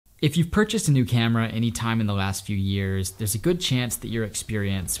If you've purchased a new camera anytime in the last few years, there's a good chance that your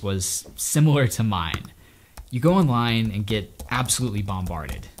experience was similar to mine. You go online and get absolutely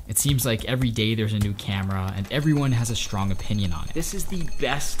bombarded. It seems like every day there's a new camera and everyone has a strong opinion on it. This is the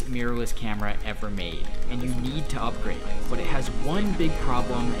best mirrorless camera ever made, and you need to upgrade it. But it has one big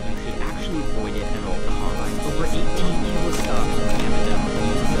problem, and you can actually avoid it at all costs. Over 18 kilo stuff in Canada,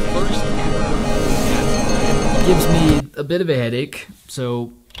 the first ever. It gives me a bit of a headache,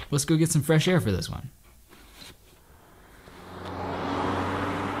 so let's go get some fresh air for this one.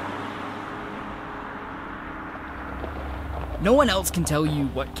 No one else can tell you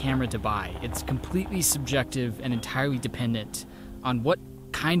what camera to buy. It's completely subjective and entirely dependent on what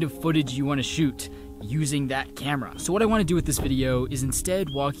kind of footage you want to shoot using that camera. So what I want to do with this video is instead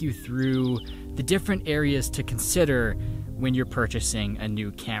walk you through the different areas to consider when you're purchasing a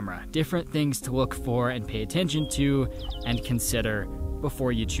new camera. Different things to look for and pay attention to and consider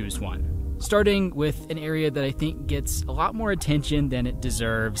before you choose one. Starting with an area that I think gets a lot more attention than it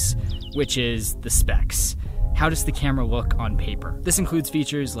deserves, which is the specs. How does the camera look on paper? This includes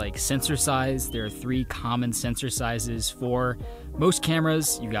features like sensor size. There are 3 common sensor sizes for most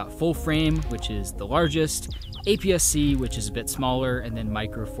cameras. You got full frame, which is the largest, APS-C, which is a bit smaller, and then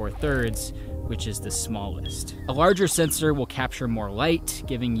micro four thirds, which is the smallest. A larger sensor will capture more light,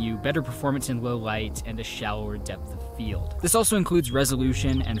 giving you better performance in low light and a shallower depth of field. This also includes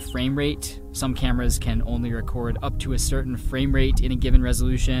resolution and frame rate. Some cameras can only record up to a certain frame rate in a given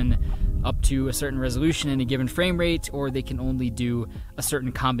resolution, up to a certain resolution in a given frame rate, or they can only do a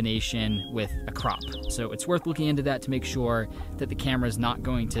certain combination with a crop. So it's worth looking into that to make sure that the camera is not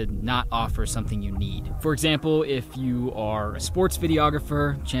going to not offer something you need. For example, if you are a sports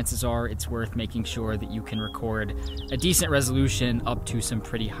videographer, chances are it's worth making sure that you can record a decent resolution up to some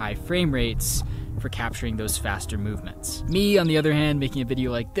pretty high frame rates for capturing those faster movements. Me, on the other hand, making a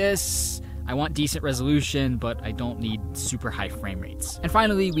video like this, I want decent resolution, but I don't need super high frame rates. And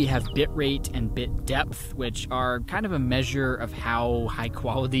finally, we have bit rate and bit depth, which are kind of a measure of how high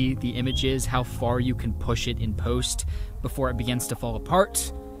quality the image is, how far you can push it in post before it begins to fall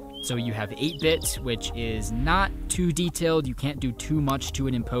apart. So you have 8-bit, which is not too detailed. You can't do too much to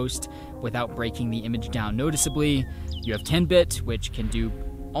it in post without breaking the image down noticeably. You have 10-bit, which can do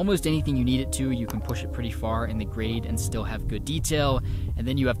almost anything you need it to. You can push it pretty far in the grade and still have good detail. And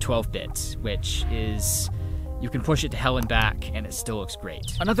then you have 12-bit, which is, you can push it to hell and back and it still looks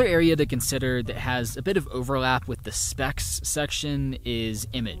great. Another area to consider that has a bit of overlap with the specs section is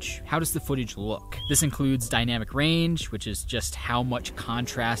image. How does the footage look? This includes dynamic range, which is just how much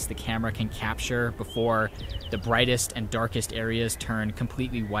contrast the camera can capture before the brightest and darkest areas turn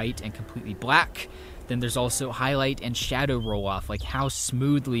completely white and completely black. Then there's also highlight and shadow roll off, like how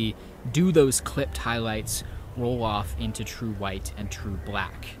smoothly do those clipped highlights roll off into true white and true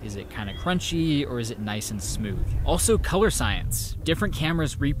black? Is it kind of crunchy or is it nice and smooth? Also color science. Different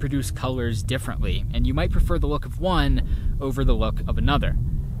cameras reproduce colors differently, and you might prefer the look of one over the look of another.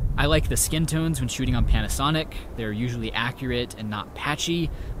 I like the skin tones when shooting on Panasonic. They're usually accurate and not patchy,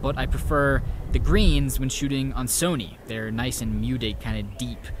 but I prefer the greens when shooting on Sony. They're nice and muted, kind of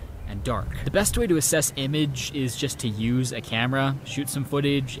deep and dark. The best way to assess image is just to use a camera, shoot some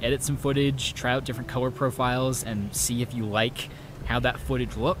footage, edit some footage, try out different color profiles, and see if you like how that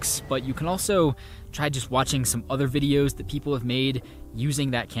footage looks. But you can also try just watching some other videos that people have made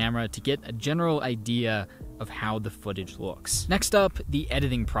using that camera to get a general idea of how the footage looks. Next up, the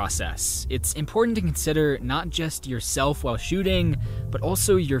editing process. It's important to consider not just yourself while shooting, but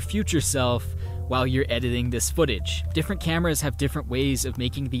also your future self while you're editing this footage. Different cameras have different ways of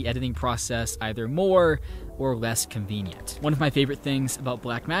making the editing process either more or less convenient. One of my favorite things about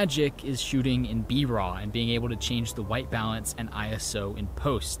Blackmagic is shooting in B-RAW and being able to change the white balance and ISO in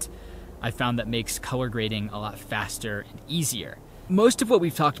post. I found that makes color grading a lot faster and easier. Most of what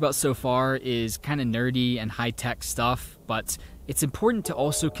we've talked about so far is kind of nerdy and high-tech stuff, but it's important to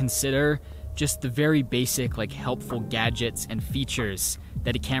also consider just the very basic, like, helpful gadgets and features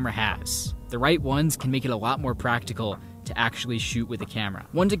that a camera has. The right ones can make it a lot more practical to actually shoot with a camera.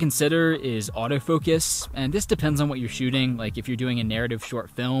 One to consider is autofocus, and this depends on what you're shooting. Like, if you're doing a narrative short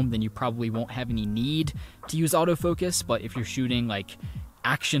film, then you probably won't have any need to use autofocus, but if you're shooting like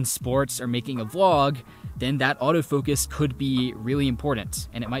action sports or making a vlog, then that autofocus could be really important,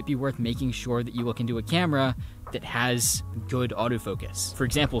 and it might be worth making sure that you look into a camera that has good autofocus. For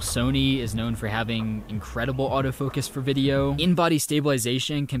example, Sony is known for having incredible autofocus for video. In-body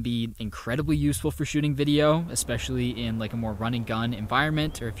stabilization can be incredibly useful for shooting video, especially in like a more run and gun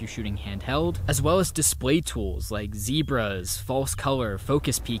environment or if you're shooting handheld, as well as display tools like zebras, false color,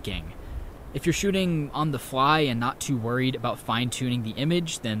 focus peaking. If you're shooting on the fly and not too worried about fine-tuning the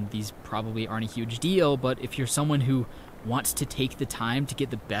image, then these probably aren't a huge deal, but if you're someone who wants to take the time to get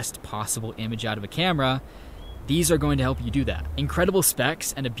the best possible image out of a camera, these are going to help you do that. Incredible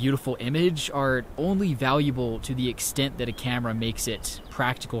specs and a beautiful image are only valuable to the extent that a camera makes it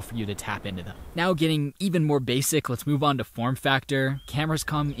practical for you to tap into them. Now, getting even more basic, let's move on to form factor. Cameras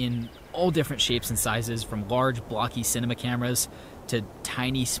come in all different shapes and sizes, from large blocky cinema cameras to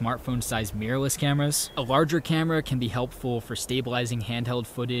tiny smartphone-sized mirrorless cameras. A larger camera can be helpful for stabilizing handheld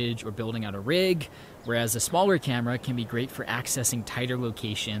footage or building out a rig, whereas a smaller camera can be great for accessing tighter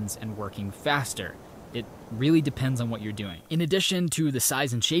locations and working faster. It really depends on what you're doing. In addition to the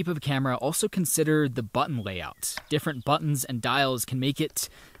size and shape of a camera, also consider the button layout. Different buttons and dials can make it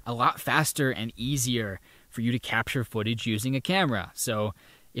a lot faster and easier for you to capture footage using a camera. So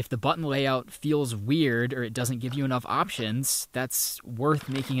if the button layout feels weird or it doesn't give you enough options, that's worth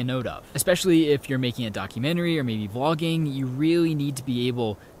making a note of. Especially if you're making a documentary or maybe vlogging, you really need to be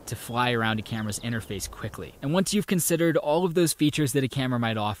able to fly around a camera's interface quickly. And once you've considered all of those features that a camera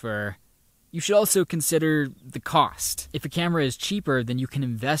might offer, you should also consider the cost. If a camera is cheaper, then you can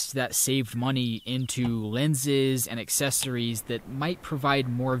invest that saved money into lenses and accessories that might provide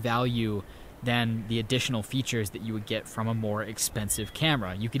more value than the additional features that you would get from a more expensive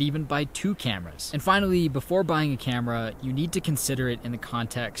camera. You could even buy 2 cameras. And finally, before buying a camera, you need to consider it in the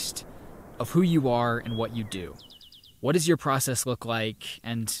context of who you are and what you do. What does your process look like,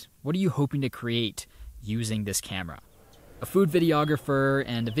 and what are you hoping to create using this camera? A food videographer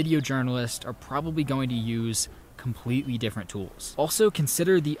and a video journalist are probably going to use completely different tools. Also,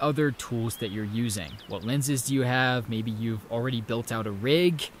 consider the other tools that you're using. What lenses do you have? Maybe you've already built out a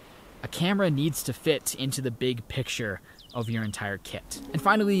rig. A camera needs to fit into the big picture of your entire kit. And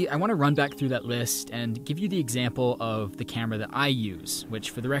finally, I want to run back through that list and give you the example of the camera that I use, which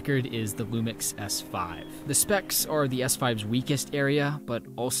for the record is the Lumix S5. The specs are the S5's weakest area, but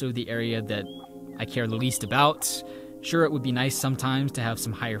also the area that I care the least about. Sure, it would be nice sometimes to have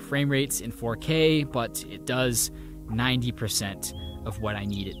some higher frame rates in 4K, but it does 90% of what I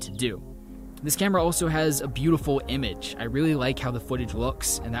need it to do. This camera also has a beautiful image. I really like how the footage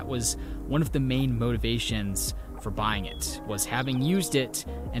looks, and that was one of the main motivations for buying it, was having used it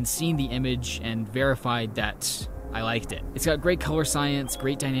and seen the image and verified that I liked it. It's got great color science,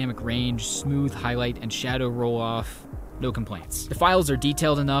 great dynamic range, smooth highlight and shadow roll-off. No complaints. The files are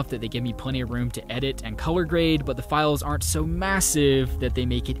detailed enough that they give me plenty of room to edit and color grade, but the files aren't so massive that they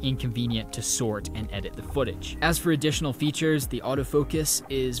make it inconvenient to sort and edit the footage. As for additional features, the autofocus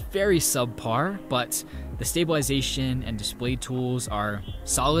is very subpar, but the stabilization and display tools are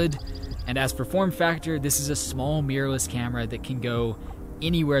solid. And as for form factor, this is a small mirrorless camera that can go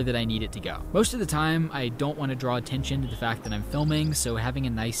anywhere that I need it to go. Most of the time, I don't want to draw attention to the fact that I'm filming, so having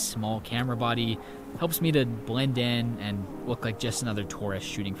a nice small camera body helps me to blend in and look like just another tourist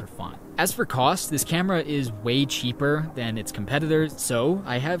shooting for fun. As for cost, this camera is way cheaper than its competitors, so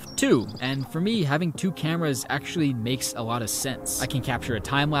I have 2. And for me, having 2 cameras actually makes a lot of sense. I can capture a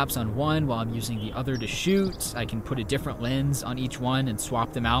time lapse on one while I'm using the other to shoot. I can put a different lens on each one and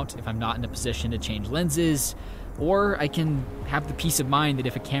swap them out if I'm not in a position to change lenses. Or I can have the peace of mind that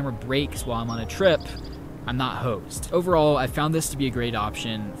if a camera breaks while I'm on a trip, I'm not hosed. Overall, I found this to be a great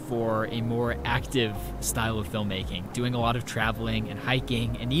option for a more active style of filmmaking, doing a lot of traveling and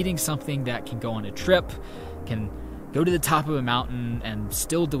hiking and needing something that can go on a trip, can go to the top of a mountain and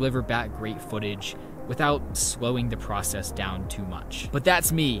still deliver back great footage without slowing the process down too much. But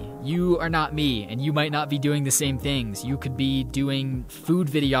that's me. You are not me, and you might not be doing the same things. You could be doing food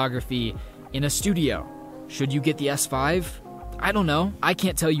videography in a studio. Should you get the S5? I don't know. I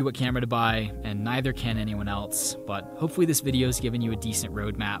can't tell you what camera to buy, and neither can anyone else, but hopefully this video's given you a decent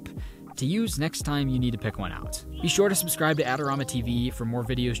roadmap to use next time you need to pick one out. Be sure to subscribe to Adorama TV for more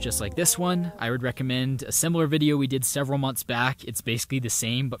videos just like this one. I would recommend a similar video we did several months back. It's basically the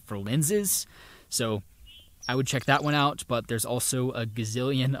same, but for lenses, so I would check that one out, but there's also a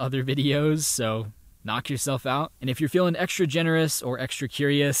gazillion other videos, so knock yourself out. And if you're feeling extra generous or extra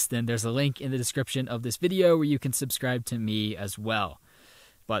curious, then there's a link in the description of this video where you can subscribe to me as well.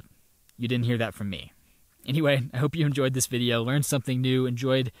 But you didn't hear that from me. Anyway, I hope you enjoyed this video, learned something new,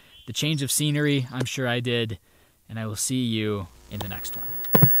 enjoyed the change of scenery. I'm sure I did. And I will see you in the next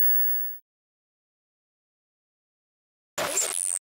one.